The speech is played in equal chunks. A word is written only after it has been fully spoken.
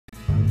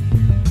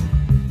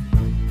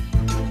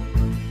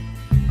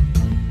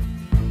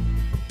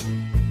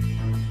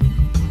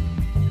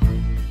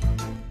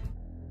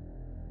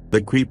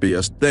The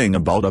creepiest thing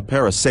about a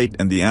parasite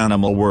in the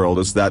animal world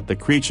is that the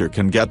creature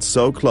can get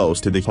so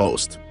close to the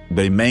host,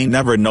 they may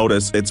never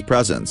notice its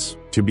presence.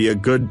 To be a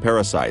good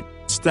parasite,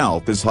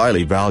 stealth is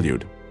highly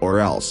valued, or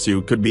else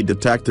you could be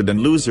detected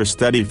and lose your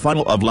steady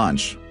funnel of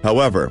lunch.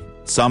 However,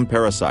 some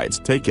parasites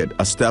take it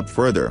a step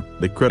further.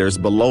 The critters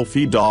below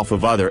feed off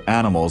of other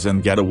animals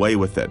and get away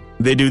with it.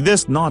 They do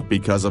this not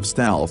because of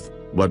stealth,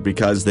 but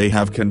because they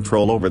have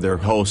control over their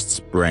host's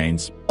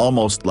brains,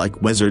 almost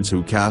like wizards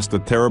who cast a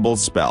terrible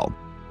spell.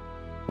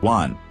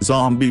 1.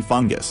 Zombie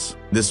fungus.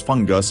 This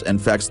fungus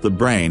infects the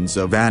brains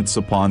of ants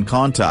upon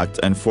contact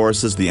and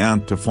forces the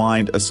ant to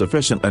find a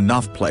sufficient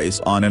enough place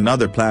on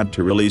another plant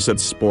to release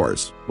its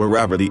spores.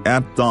 Wherever the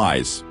ant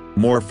dies,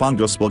 more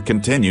fungus will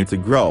continue to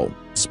grow,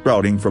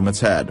 sprouting from its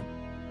head.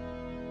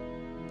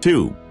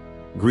 2.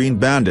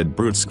 Green-banded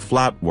Brutsk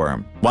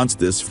flatworm. Once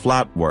this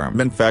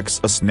flatworm infects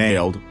a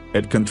snail,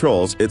 it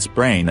controls its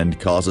brain and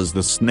causes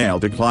the snail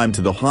to climb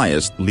to the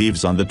highest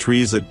leaves on the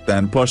trees. It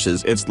then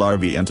pushes its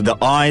larvae into the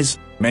eyes,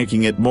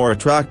 making it more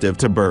attractive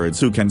to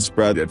birds who can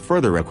spread it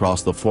further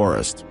across the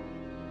forest.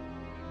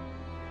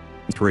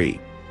 3.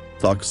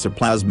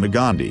 Toxoplasma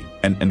gondii.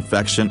 An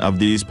infection of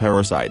these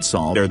parasites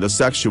alters the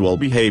sexual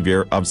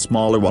behavior of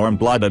smaller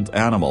warm-blooded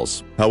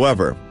animals.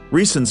 However,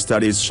 recent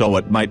studies show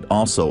it might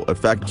also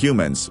affect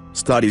humans.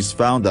 Studies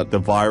found that the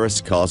virus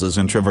causes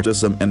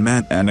introvertism in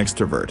men and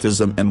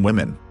extrovertism in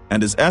women,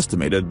 and is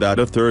estimated that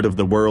a third of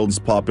the world's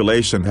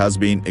population has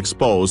been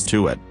exposed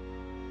to it.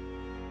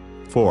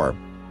 4.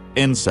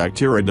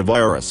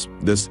 Insecturidavirus.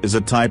 This is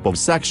a type of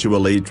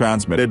sexually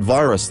transmitted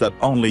virus that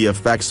only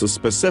affects a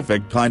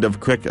specific kind of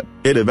cricket.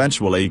 It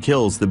eventually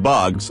kills the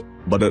bugs,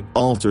 but it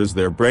alters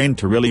their brain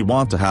to really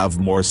want to have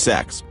more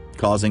sex,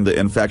 causing the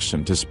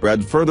infection to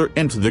spread further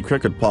into the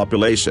cricket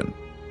population.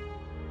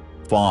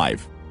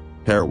 5.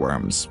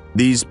 Hairworms.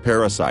 These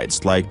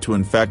parasites like to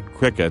infect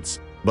crickets,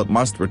 but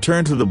must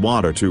return to the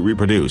water to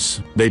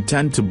reproduce. They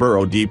tend to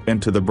burrow deep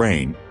into the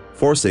brain,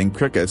 forcing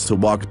crickets to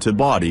walk to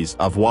bodies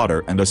of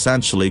water and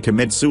essentially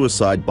commit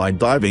suicide by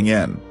diving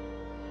in.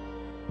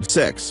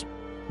 6.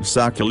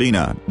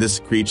 Sacculina. This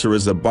creature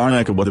is a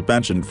barnacle with a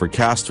penchant for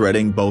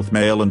castrating both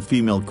male and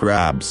female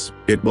crabs.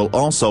 It will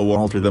also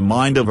alter the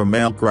mind of a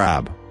male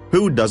crab,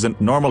 who doesn't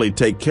normally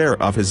take care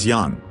of his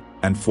young,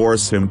 and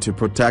force him to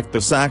protect the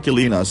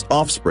Sacculina's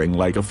offspring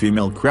like a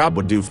female crab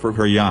would do for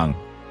her young.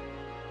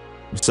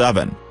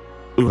 7.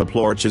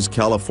 Uhoplorchis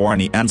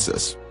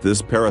californiensis.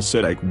 This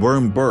parasitic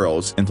worm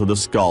burrows into the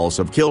skulls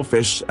of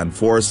killfish and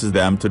forces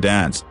them to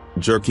dance,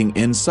 jerking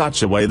in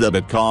such a way that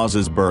it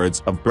causes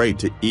birds of prey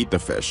to eat the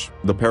fish.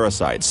 The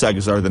parasite's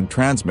eggs are then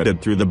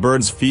transmitted through the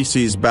bird's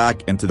feces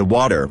back into the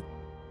water,